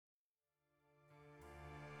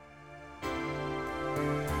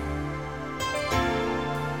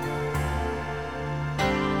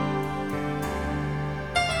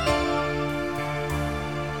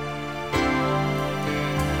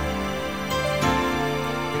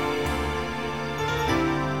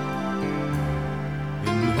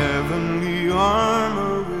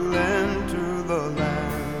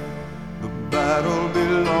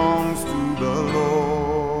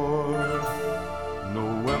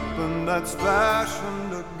weapon that's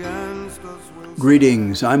fashioned against us will...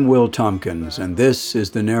 Greetings, I'm Will Tompkins, and this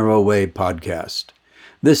is the Narrow Way Podcast.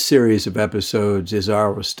 This series of episodes is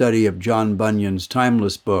our study of John Bunyan's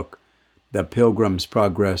timeless book, The Pilgrim's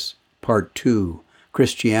Progress, Part 2,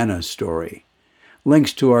 Christiana's Story.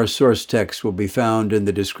 Links to our source text will be found in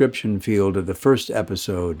the description field of the first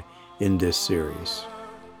episode in this series.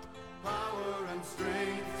 Power and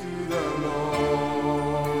strength to the Lord.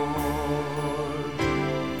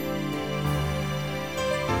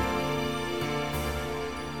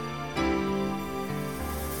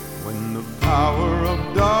 When the power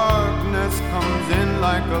of darkness comes in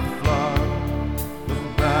like a flood, the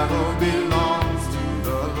battle belongs to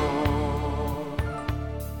the Lord.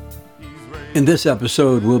 In this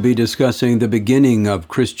episode, we'll be discussing the beginning of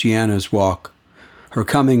Christiana's walk, her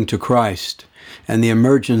coming to Christ, and the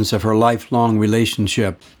emergence of her lifelong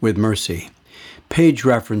relationship with mercy. Page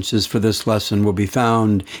references for this lesson will be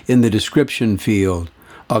found in the description field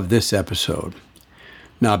of this episode.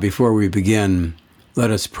 Now, before we begin,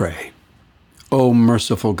 let us pray. O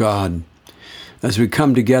merciful God, as we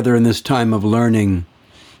come together in this time of learning,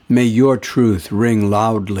 may your truth ring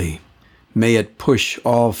loudly. May it push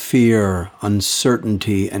all fear,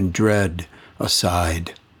 uncertainty, and dread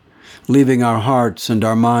aside, leaving our hearts and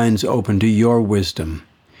our minds open to your wisdom.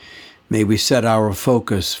 May we set our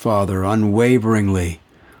focus, Father, unwaveringly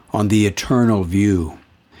on the eternal view,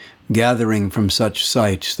 gathering from such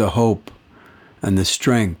sights the hope and the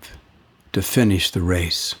strength to finish the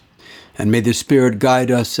race. And may the Spirit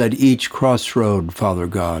guide us at each crossroad, Father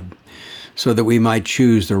God, so that we might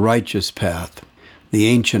choose the righteous path, the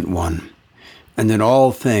ancient one, and in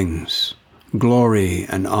all things, glory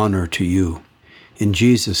and honor to you. In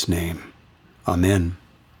Jesus' name, amen.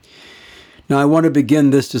 Now, I want to begin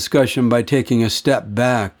this discussion by taking a step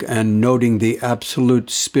back and noting the absolute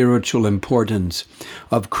spiritual importance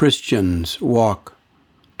of Christians' walk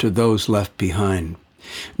to those left behind.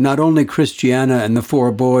 Not only Christiana and the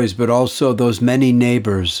 4 boys, but also those many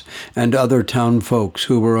neighbors and other town folks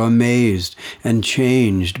who were amazed and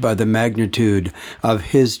changed by the magnitude of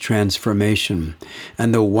his transformation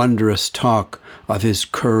and the wondrous talk of his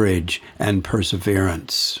courage and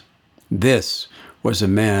perseverance. This was a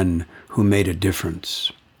man who made a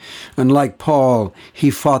difference. And like Paul, he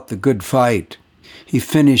fought the good fight. He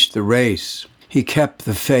finished the race. He kept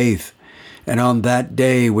the faith. And on that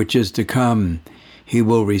day which is to come, he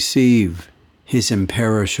will receive his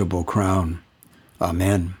imperishable crown.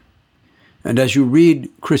 Amen. And as you read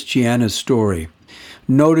Christiana's story,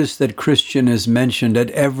 notice that Christian is mentioned at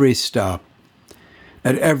every stop,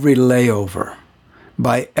 at every layover,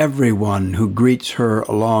 by everyone who greets her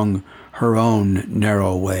along her own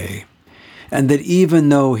narrow way. And that even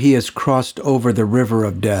though he has crossed over the river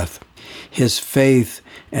of death, his faith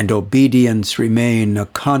and obedience remain a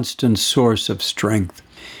constant source of strength,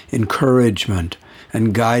 encouragement,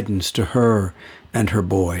 and guidance to her and her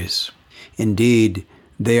boys. Indeed,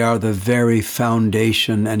 they are the very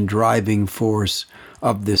foundation and driving force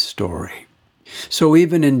of this story. So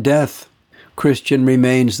even in death, Christian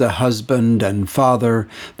remains the husband and father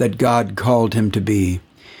that God called him to be.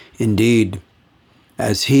 Indeed,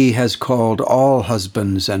 as he has called all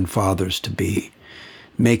husbands and fathers to be,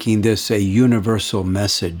 making this a universal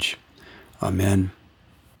message. Amen.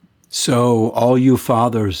 So, all you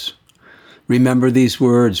fathers, remember these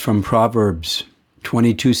words from Proverbs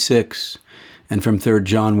 22:6 and from 3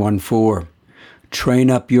 John 1:4.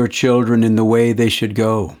 Train up your children in the way they should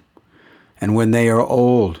go, and when they are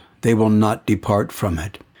old, they will not depart from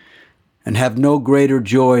it. And have no greater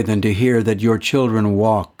joy than to hear that your children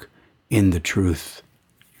walk in the truth.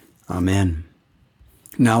 Amen.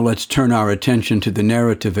 Now let's turn our attention to the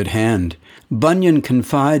narrative at hand. Bunyan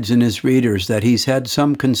confides in his readers that he's had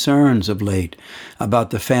some concerns of late about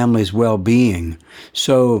the family's well-being.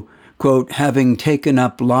 So, quote, having taken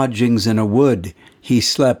up lodgings in a wood, he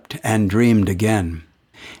slept and dreamed again.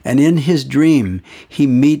 And in his dream, he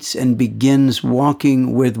meets and begins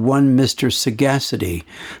walking with one Mr. Sagacity,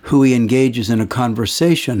 who he engages in a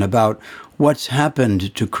conversation about what's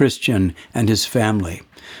happened to Christian and his family,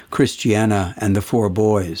 Christiana and the 4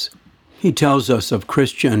 boys. He tells us of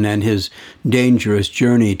Christian and his dangerous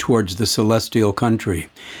journey towards the celestial country,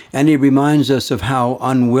 and he reminds us of how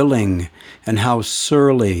unwilling and how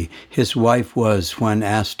surly his wife was when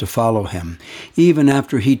asked to follow him, even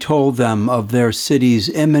after he told them of their city's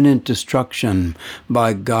imminent destruction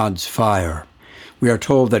by God's fire. We are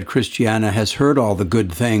told that Christiana has heard all the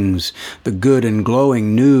good things, the good and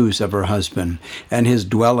glowing news of her husband and his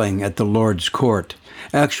dwelling at the Lord's court,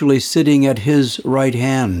 actually sitting at his right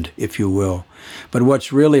hand, if you will. But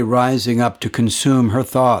what's really rising up to consume her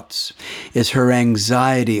thoughts is her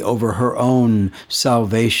anxiety over her own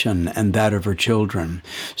salvation and that of her children.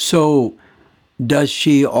 So, does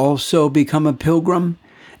she also become a pilgrim?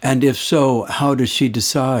 And if so, how does she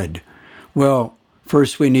decide? Well,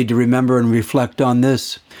 first, we need to remember and reflect on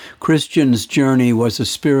this. Christian's journey was a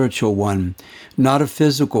spiritual one, not a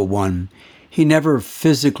physical one. He never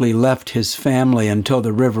physically left his family until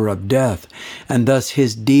the river of death, and thus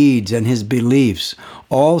his deeds and his beliefs,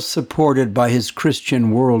 all supported by his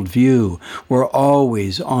Christian worldview, were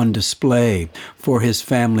always on display for his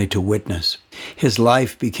family to witness. His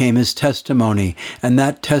life became his testimony, and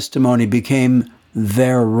that testimony became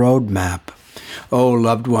their roadmap. Oh,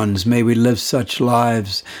 loved ones, may we live such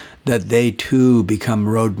lives that they too become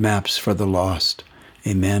roadmaps for the lost.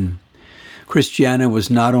 Amen. Christiana was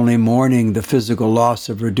not only mourning the physical loss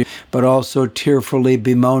of her, but also tearfully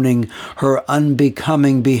bemoaning her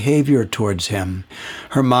unbecoming behavior towards him.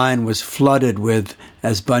 Her mind was flooded with,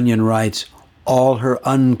 as Bunyan writes, all her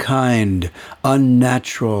unkind,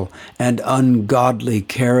 unnatural, and ungodly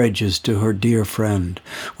carriages to her dear friend,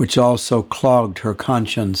 which also clogged her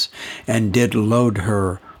conscience and did load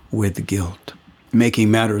her with guilt.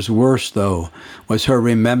 Making matters worse, though, was her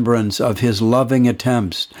remembrance of his loving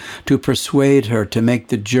attempts to persuade her to make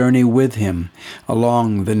the journey with him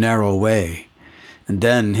along the narrow way. And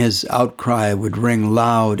then his outcry would ring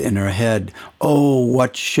loud in her head, "Oh,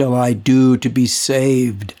 what shall I do to be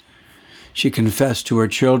saved?" She confessed to her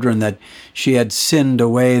children that she had sinned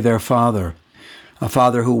away their father, a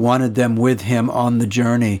father who wanted them with him on the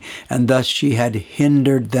journey, and thus she had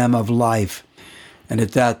hindered them of life. And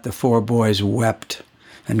at that the 4 boys wept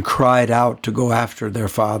and cried out to go after their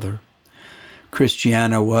father.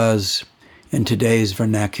 Christiana was, in today's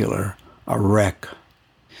vernacular, a wreck.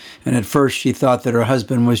 And at first she thought that her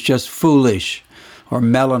husband was just foolish or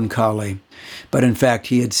melancholy, but in fact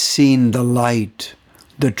he had seen the light,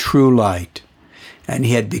 the true light, and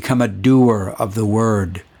he had become a doer of the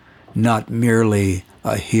word, not merely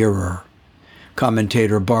a hearer.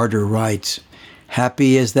 Commentator Barter writes,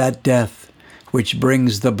 "Happy is that death which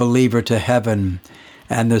brings the believer to heaven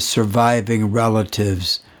and the surviving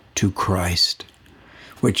relatives to Christ,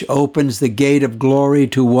 which opens the gate of glory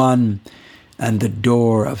to one and the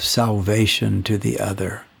door of salvation to the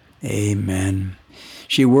other." Amen.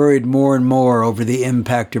 She worried more and more over the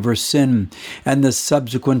impact of her sin and the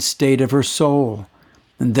subsequent state of her soul.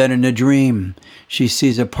 And then in a dream, she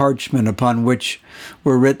sees a parchment upon which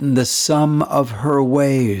were written the sum of her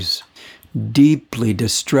ways. Deeply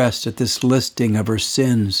distressed at this listing of her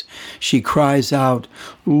sins, she cries out,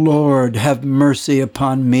 "Lord, have mercy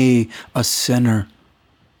upon me, a sinner."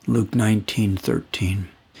 Luke 19:13.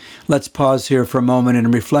 Let's pause here for a moment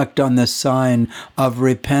and reflect on this sign of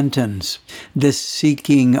repentance, this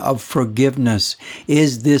seeking of forgiveness.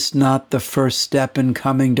 Is this not the first step in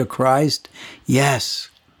coming to Christ? Yes.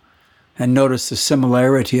 And notice the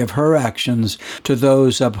similarity of her actions to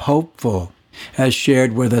those of Hopeful, as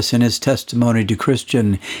shared with us in his testimony to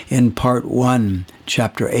Christian in Part 1,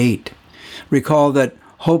 Chapter 8. Recall that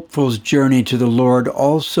Hopeful's journey to the Lord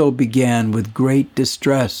also began with great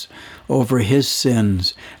distress over his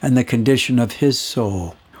sins and the condition of his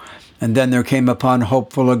soul. And then there came upon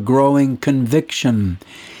Hopeful a growing conviction.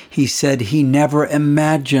 He said he never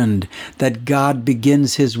imagined that God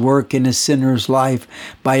begins his work in a sinner's life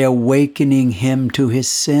by awakening him to his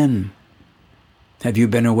sin. Have you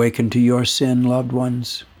been awakened to your sin, loved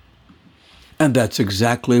ones? And that's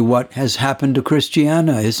exactly what has happened to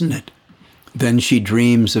Christiana, isn't it? Then she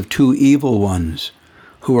dreams of 2 evil ones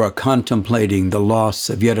who are contemplating the loss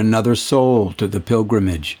of yet another soul to the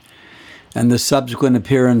pilgrimage. And the subsequent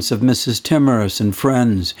appearance of Mrs. Timorous and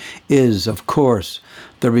friends is, of course,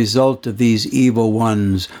 the result of these evil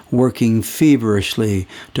ones working feverishly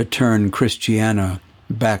to turn Christiana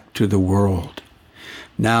back to the world.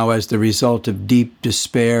 Now, as the result of deep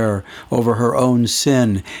despair over her own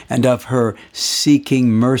sin and of her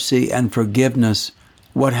seeking mercy and forgiveness,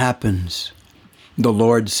 what happens? The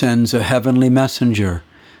Lord sends a heavenly messenger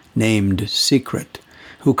named Secret,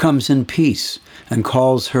 who comes in peace and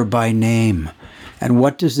calls her by name. And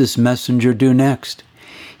what does this messenger do next?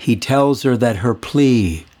 He tells her that her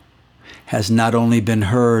plea has not only been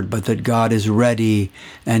heard, but that God is ready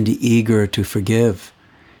and eager to forgive.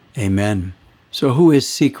 Amen. So who is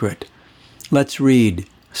Secret? Let's read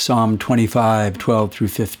Psalm 25, 12 through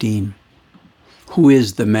 15. Who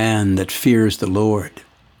is the man that fears the Lord?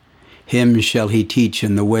 Him shall he teach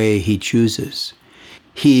in the way he chooses.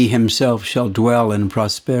 He himself shall dwell in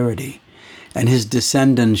prosperity, and his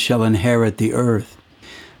descendants shall inherit the earth.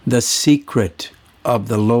 The secret of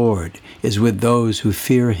the Lord is with those who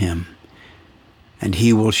fear him, and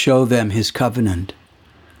he will show them his covenant.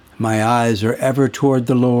 My eyes are ever toward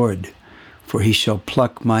the Lord, for he shall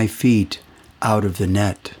pluck my feet out of the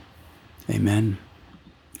net. Amen.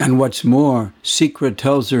 And what's more, Secret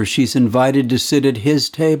tells her she's invited to sit at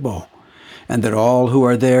his table, and that all who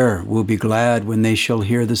are there will be glad when they shall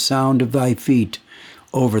hear the sound of thy feet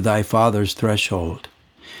over thy father's threshold.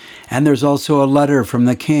 And there's also a letter from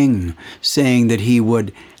the king saying that he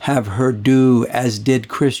would have her do as did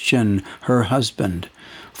Christian, her husband,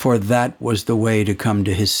 for that was the way to come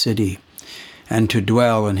to his city and to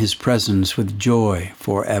dwell in his presence with joy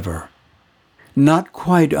forever. Not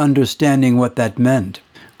quite understanding what that meant,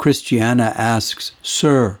 Christiana asks,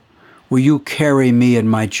 Sir, will you carry me and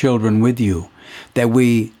my children with you, that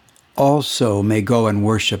we also may go and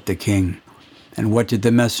worship the king? And what did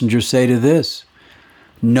the messenger say to this?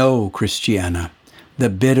 No, Christiana, the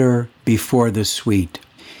bitter before the sweet.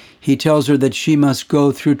 He tells her that she must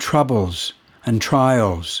go through troubles and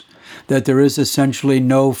trials, that there is essentially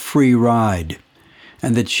no free ride,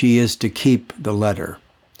 and that she is to keep the letter.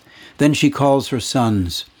 Then she calls her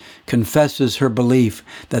sons, confesses her belief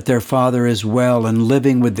that their father is well and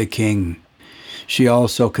living with the king. She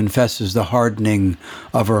also confesses the hardening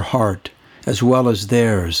of her heart, as well as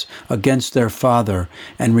theirs, against their father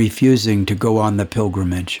and refusing to go on the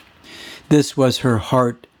pilgrimage. This was her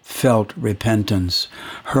heartfelt repentance,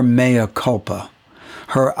 her mea culpa,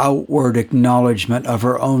 her outward acknowledgement of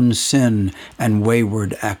her own sin and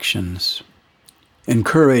wayward actions.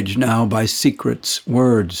 Encouraged now by Secret's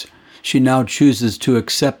words, she now chooses to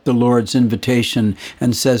accept the Lord's invitation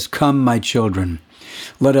and says, Come, my children,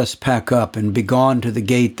 let us pack up and be gone to the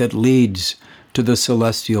gate that leads to the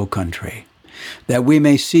celestial country, that we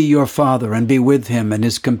may see your Father and be with him and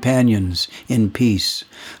his companions in peace,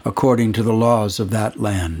 according to the laws of that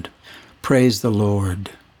land. Praise the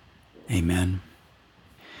Lord. Amen.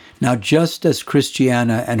 Now, just as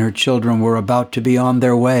Christiana and her children were about to be on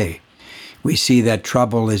their way, we see that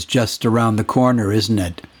trouble is just around the corner, isn't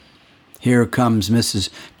it? Here comes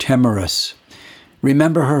Mrs. Timorous.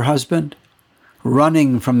 Remember her husband?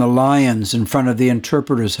 Running from the lions in front of the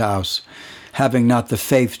interpreter's house, having not the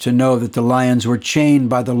faith to know that the lions were chained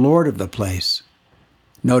by the Lord of the place.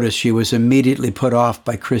 Notice she was immediately put off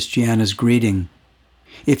by Christiana's greeting.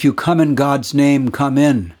 If you come in God's name, come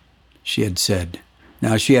in, she had said.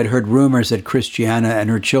 Now she had heard rumors that Christiana and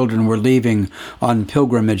her children were leaving on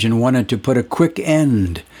pilgrimage and wanted to put a quick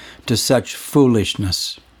end to such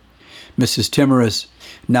foolishness. Mrs. Timorous,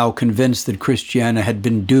 now convinced that Christiana had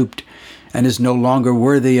been duped and is no longer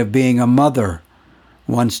worthy of being a mother,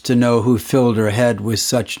 wants to know who filled her head with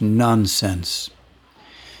such nonsense.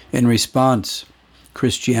 In response,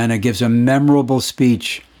 Christiana gives a memorable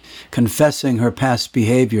speech confessing her past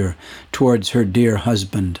behavior towards her dear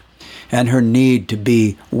husband and her need to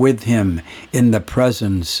be with him in the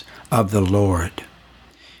presence of the Lord.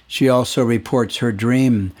 She also reports her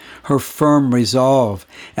dream, her firm resolve,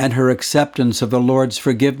 and her acceptance of the Lord's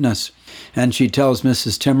forgiveness. And she tells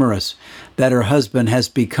Mrs. Timorous that her husband has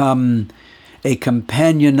become a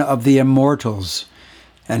companion of the immortals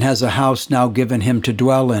and has a house now given him to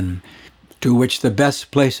dwell in, to which the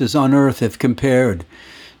best places on earth, if compared,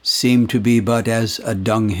 seem to be but as a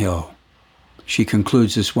dunghill. She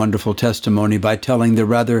concludes this wonderful testimony by telling the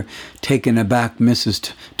rather taken aback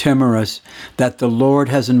Mrs. Timorous that the Lord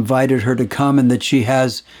has invited her to come and that she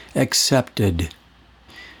has accepted.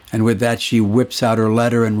 And with that, she whips out her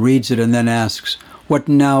letter and reads it and then asks, What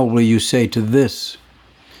now will you say to this?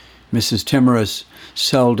 Mrs. Timorous,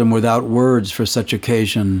 seldom without words for such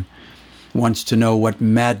occasion, wants to know what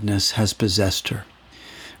madness has possessed her.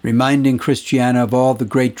 Reminding Christiana of all the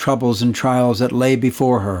great troubles and trials that lay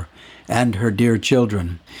before her and her dear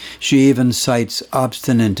children. She even cites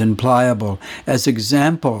Obstinate and Pliable as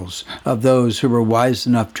examples of those who were wise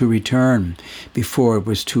enough to return before it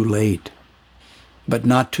was too late. But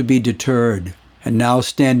not to be deterred, and now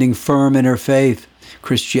standing firm in her faith,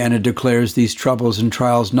 Christiana declares these troubles and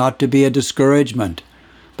trials not to be a discouragement,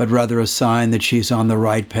 but rather a sign that she's on the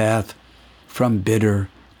right path, from bitter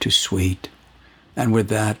to sweet. And with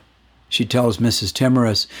that, she tells Mrs.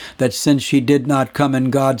 Timorous that since she did not come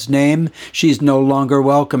in God's name, she's no longer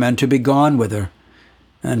welcome and to be gone with her,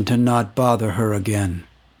 and to not bother her again.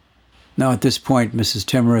 Now at this point, Mrs.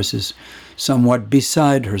 Timorous is somewhat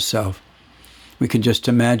beside herself. We can just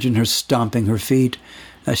imagine her stomping her feet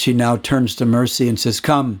as she now turns to Mercy and says,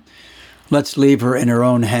 Come, let's leave her in her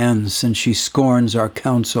own hands, since she scorns our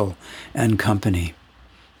counsel and company.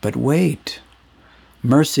 But wait,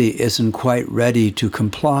 Mercy isn't quite ready to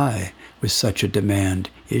comply with such a demand,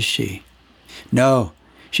 is she? No,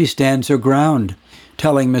 she stands her ground,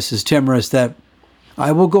 telling Mrs. Timorous that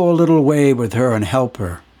I will go a little way with her and help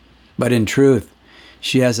her. But in truth,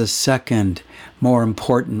 she has a second, more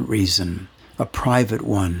important reason, a private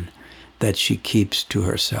one, that she keeps to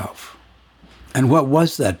herself. And what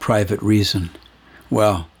was that private reason?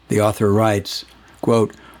 Well, the author writes,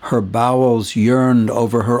 quote, her bowels yearned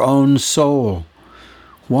over her own soul.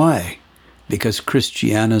 Why? Because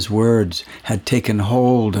Christiana's words had taken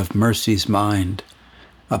hold of Mercy's mind.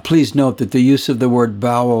 Please note that the use of the word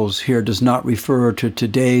bowels here does not refer to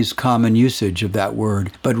today's common usage of that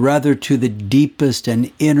word, but rather to the deepest and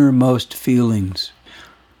innermost feelings,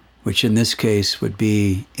 which in this case would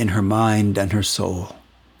be in her mind and her soul.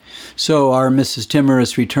 So our Mrs.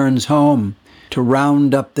 Timorous returns home to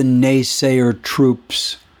round up the naysayer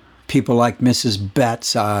troops, people like Mrs.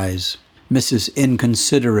 Bat's Eyes, Mrs.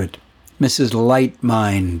 Inconsiderate, Mrs. Light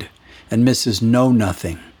Mind, and Mrs.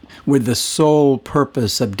 Know-Nothing, with the sole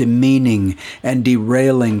purpose of demeaning and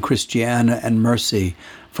derailing Christiana and Mercy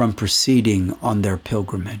from proceeding on their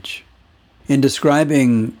pilgrimage. In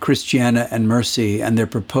describing Christiana and Mercy and their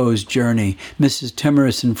proposed journey, Mrs.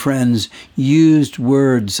 Timorous and friends used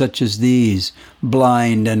words such as these,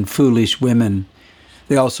 blind and foolish women.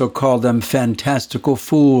 They also called them fantastical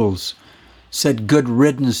fools, said good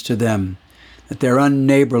riddance to them, that they're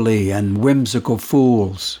unneighborly and whimsical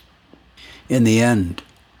fools. In the end,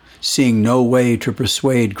 seeing no way to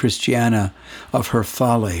persuade Christiana of her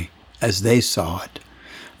folly as they saw it,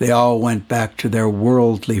 they all went back to their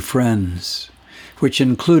worldly friends, which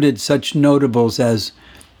included such notables as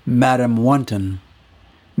Madame Wanton,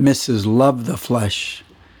 Mrs. Love the Flesh,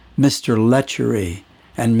 Mr. Lechery,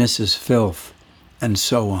 and Mrs. Filth, and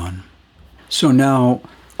so on. So now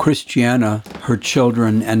Christiana, her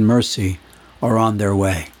children, and Mercy are on their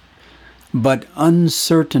way. But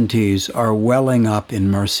uncertainties are welling up in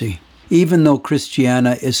Mercy, even though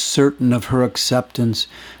Christiana is certain of her acceptance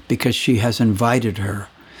because she has invited her,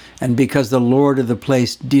 and because the Lord of the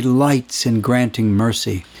place delights in granting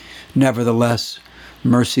mercy. Nevertheless,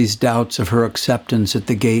 Mercy's doubts of her acceptance at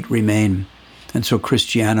the gate remain, and so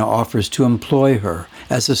Christiana offers to employ her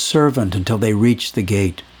as a servant until they reach the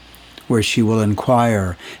gate, where she will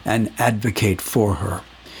inquire and advocate for her.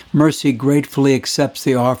 Mercy gratefully accepts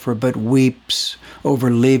the offer, but weeps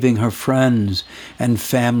over leaving her friends and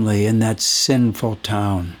family in that sinful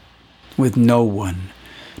town, with no one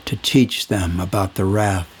to teach them about the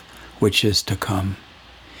wrath which is to come.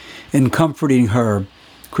 In comforting her,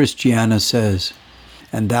 Christiana says,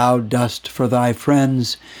 "And thou dost for thy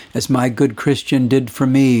friends as my good Christian did for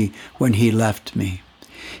me when he left me.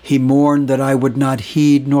 He mourned that I would not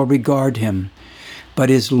heed nor regard him, but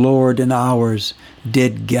his Lord and ours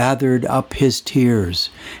did gathered up his tears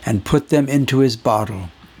and put them into his bottle.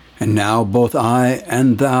 And now both I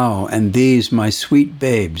and thou and these my sweet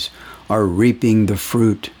babes are reaping the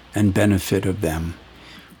fruit and benefit of them."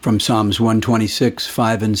 From Psalms 126,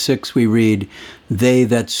 5 and 6 we read, "They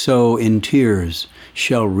that sow in tears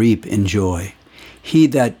shall reap in joy. He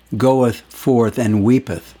that goeth forth and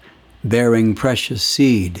weepeth, bearing precious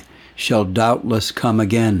seed, shall doubtless come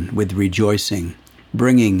again with rejoicing,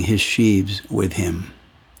 bringing his sheaves with him."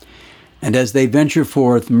 And as they venture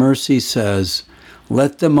forth, Mercy says,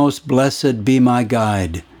 "Let the most blessed be my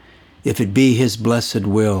guide, if it be his blessed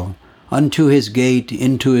will, unto his gate,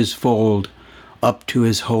 into his fold, up to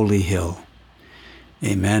his holy hill."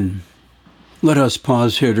 Amen. Let us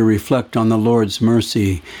pause here to reflect on the Lord's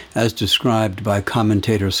mercy as described by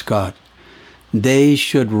commentator Scott. They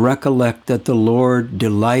should recollect that the Lord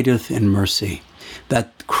delighteth in mercy,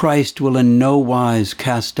 that Christ will in no wise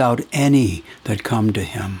cast out any that come to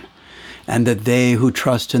him, and that they who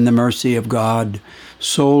trust in the mercy of God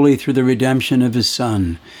solely through the redemption of his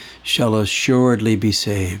Son shall assuredly be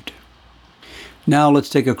saved. Now let's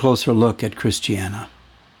take a closer look at Christiana.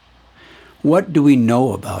 What do we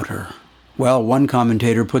know about her? Well, one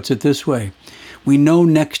commentator puts it this way: we know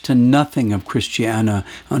next to nothing of Christiana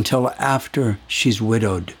until after she's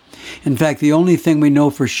widowed. In fact, the only thing we know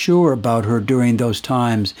for sure about her during those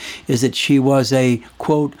times is that she was a,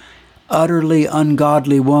 quote, utterly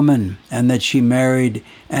ungodly woman, and that she married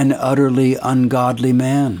an utterly ungodly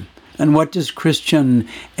man. And what does Christian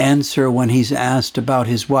answer when he's asked about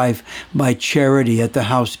his wife by Charity at the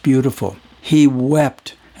House Beautiful? He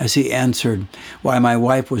wept as he answered, "Why, my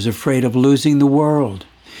wife was afraid of losing the world,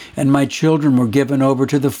 and my children were given over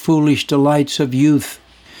to the foolish delights of youth.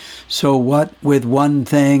 So what with one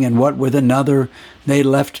thing and what with another, they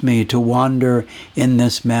left me to wander in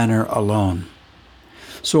this manner alone."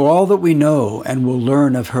 So all that we know and will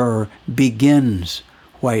learn of her begins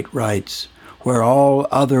White writes, where all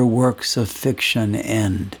other works of fiction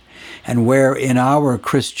end, and where in our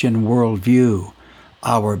Christian worldview,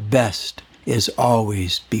 our best is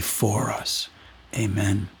always before us.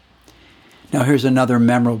 Amen. Now here's another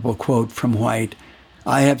memorable quote from White.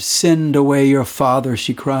 I have sinned away your father,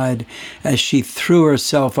 she cried, as she threw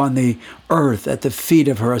herself on the earth at the feet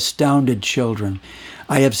of her astounded children.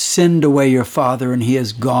 I have sinned away your father, and he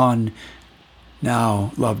is gone.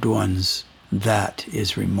 Now, loved ones, that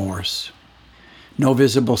is remorse. No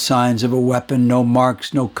visible signs of a weapon, no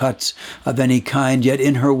marks, no cuts of any kind, yet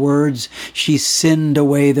in her words, she sinned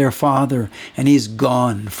away their father, and he's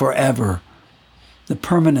gone forever. The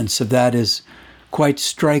permanence of that is quite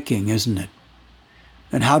striking, isn't it?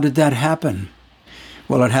 And how did that happen?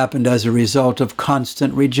 Well, it happened as a result of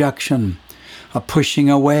constant rejection, a pushing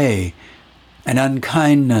away, an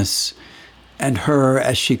unkindness, and her,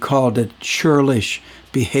 as she called it, churlish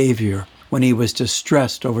behavior when he was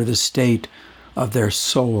distressed over the state of their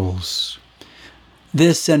souls.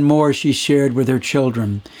 This and more she shared with her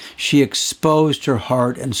children. She exposed her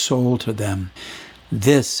heart and soul to them.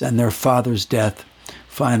 This and their father's death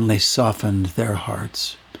finally softened their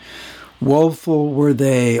hearts. Woeful were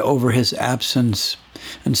they over his absence.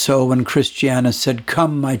 And so when Christiana said,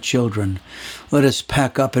 "Come, my children, let us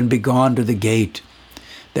pack up and be gone to the gate,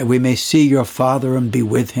 that we may see your father and be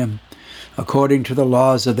with him, according to the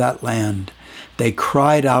laws of that land," they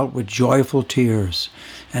cried out with joyful tears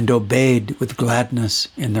and obeyed with gladness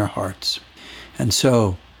in their hearts. And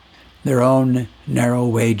so their own narrow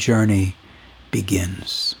way journey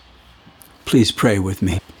begins. Please pray with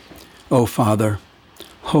me. O Father,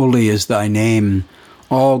 holy is thy name.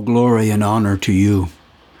 All glory and honor to you.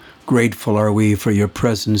 Grateful are we for your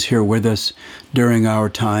presence here with us during our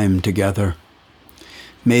time together.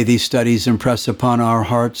 May these studies impress upon our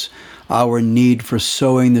hearts our need for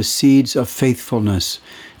sowing the seeds of faithfulness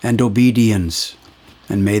and obedience,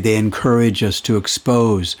 and may they encourage us to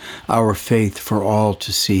expose our faith for all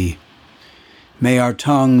to see. May our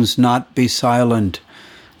tongues not be silent,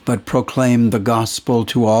 but proclaim the gospel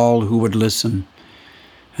to all who would listen.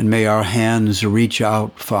 And may our hands reach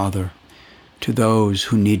out, Father, to those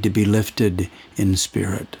who need to be lifted in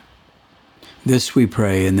spirit. This we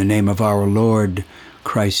pray in the name of our Lord,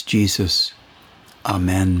 Christ Jesus.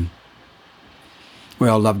 Amen.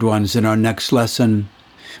 Well, loved ones, in our next lesson,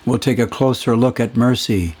 we'll take a closer look at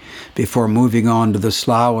mercy before moving on to the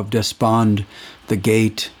Slough of Despond, the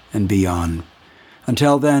Gate, and beyond.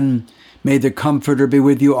 Until then, may the Comforter be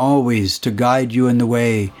with you always to guide you in the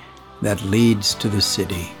way that leads to the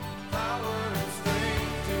city.